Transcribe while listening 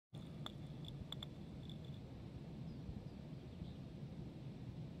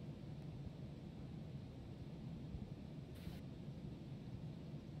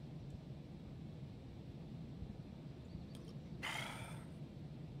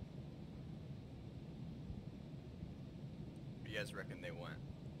do you guys reckon they went?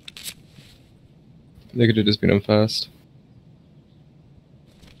 They could have just been on first.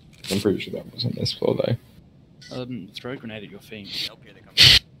 I'm pretty sure that was on this floor though. Throw a grenade at your feet. Nope, here they come.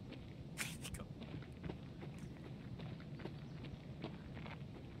 Go.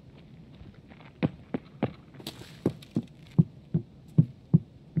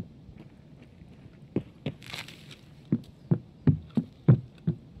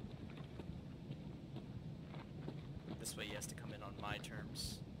 This way he has to come in on my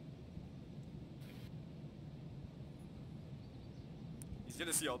terms. He's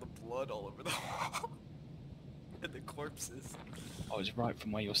gonna see all the blood all over the wall. And the corpses. Oh, it's right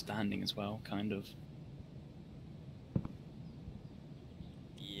from where you're standing as well, kind of.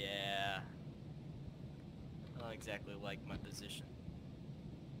 Yeah. I don't exactly like my position.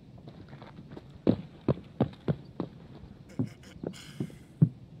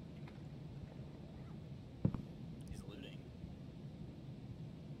 He's looting.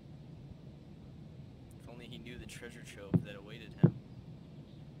 If only he knew the treasure trove that awaited him.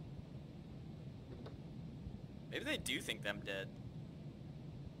 Maybe they do think I'm dead.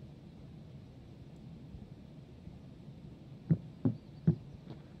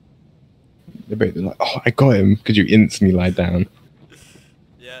 They're both like, oh, I got him, because you instantly lie down.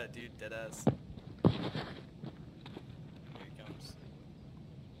 Yeah, dude, deadass. Here he comes.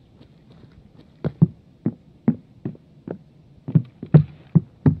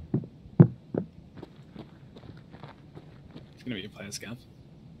 It's gonna be a player scav.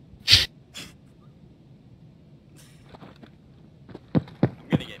 I'm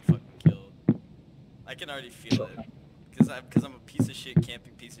gonna get fucking killed. I can already feel it. Cause I'm a piece of shit,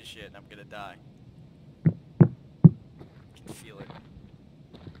 camping piece of shit, and I'm gonna die. I can feel it.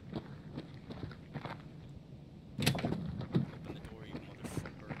 Open the door, you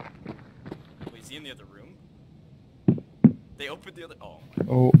motherfucker. Wait, is he in the other room? They opened the other. Oh my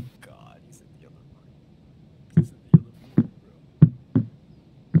Oh, god, he's in the other room. He's in the other room.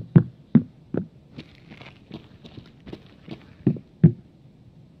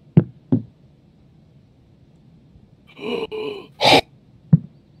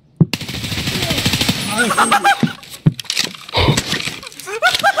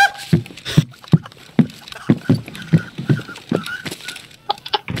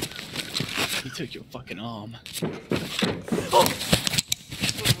 He took your fucking arm. Oh.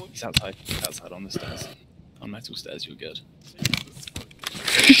 He's outside. He's outside on the stairs. On metal stairs, you're good.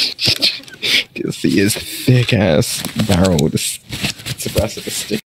 you see his thick ass barrel just suppressive stick.